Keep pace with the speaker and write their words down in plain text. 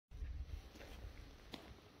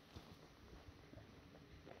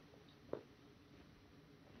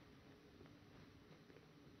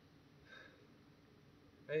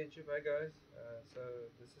Hey YouTube, hi guys. So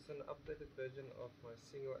this is an updated version of my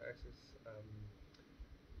single axis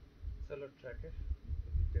solar tracker.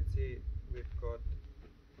 As you can see, we've got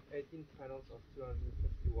 18 panels of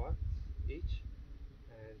 250 watts each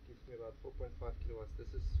and gives me about 4.5 kilowatts.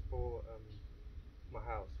 This is for my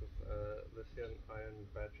house with a lithium ion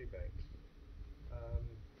battery bank.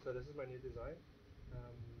 So this is my new design.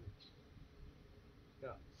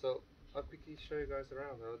 Yeah, so I'll quickly show you guys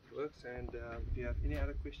around how it works, and if you have any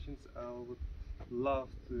other questions, I would love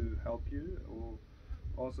to help you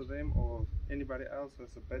or answer them, or anybody else has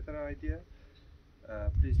a better idea,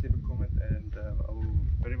 please leave a comment, and I will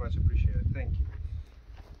very much appreciate it. Thank you.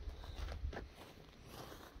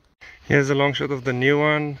 Here's a long shot of the new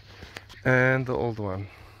one and the old one,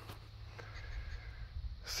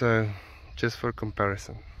 so just for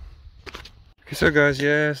comparison. Okay, so guys,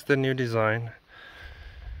 here's the new design.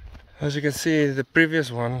 As you can see, the previous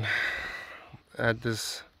one had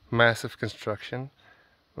this massive construction.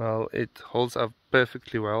 Well, it holds up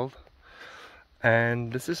perfectly well,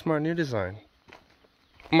 and this is my new design.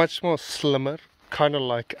 Much more slimmer, kind of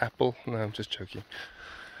like Apple. No, I'm just joking.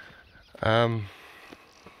 Yeah,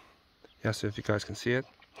 so if you guys can see it,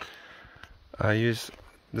 I use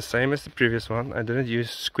the same as the previous one. I didn't use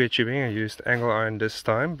square tubing, I used angle iron this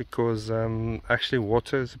time because actually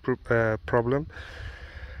water is a problem.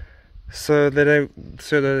 So that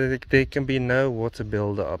there can be no water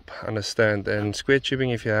build-up, understand? And square tubing,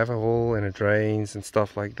 if you have a hole and it drains and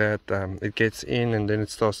stuff like that, it gets in and then it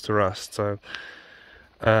starts to rust. So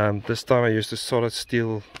this time I used a solid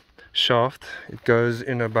steel shaft. It goes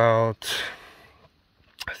in about,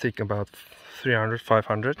 I think about 300,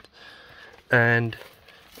 500, and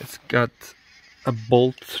it's got a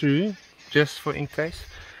bolt through just for in case.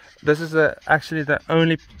 This is actually the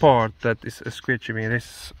only part that is a square tubing.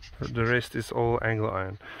 The rest is all angle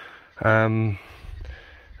iron. I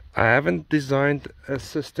haven't designed a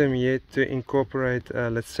system yet to incorporate,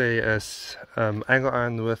 let's say, angle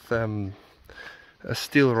iron with a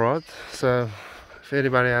steel rod. So if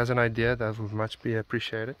anybody has an idea, that would much be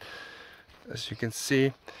appreciated. As you can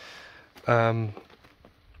see,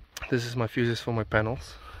 this is my fuses for my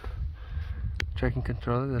panels. Tracking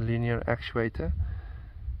controller, the linear actuator.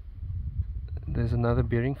 There's another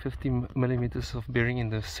bearing, 50 millimeters of bearing in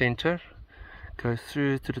the center, goes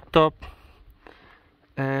through to the top,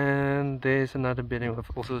 and there's another bearing with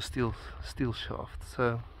also a steel shaft.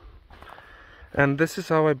 So, and this is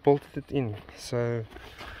how I bolted it in. So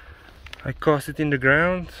I cast it in the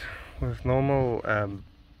ground with normal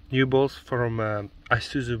new bolts from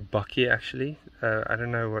Isuzu Bucky. Actually, I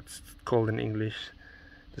don't know what's called in English,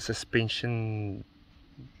 the suspension,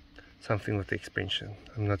 something with the expansion,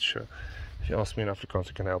 I'm not sure. If you ask me in Afrikaans,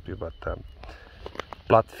 I can help you, but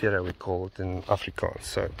platvere we call it in Afrikaans.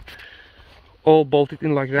 So all bolted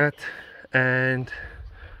in like that, and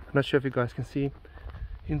I'm not sure if you guys can see,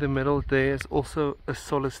 in the middle there is also a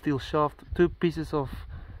solid steel shaft, two pieces of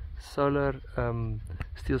solar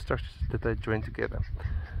steel structures that I joined together.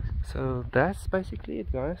 So that's basically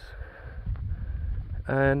it, guys.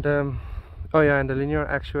 And oh yeah, and the linear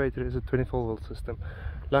actuator is a 24 volt system.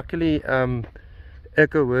 Luckily,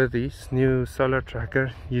 Ecoworthy's new solar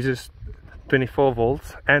tracker uses 24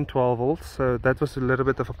 volts and 12 volts, so that was a little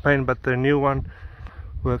bit of a pain, but the new one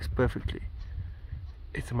works perfectly.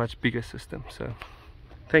 It's a much bigger system. So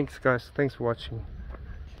thanks guys, thanks for watching.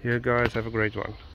 You guys have a great one.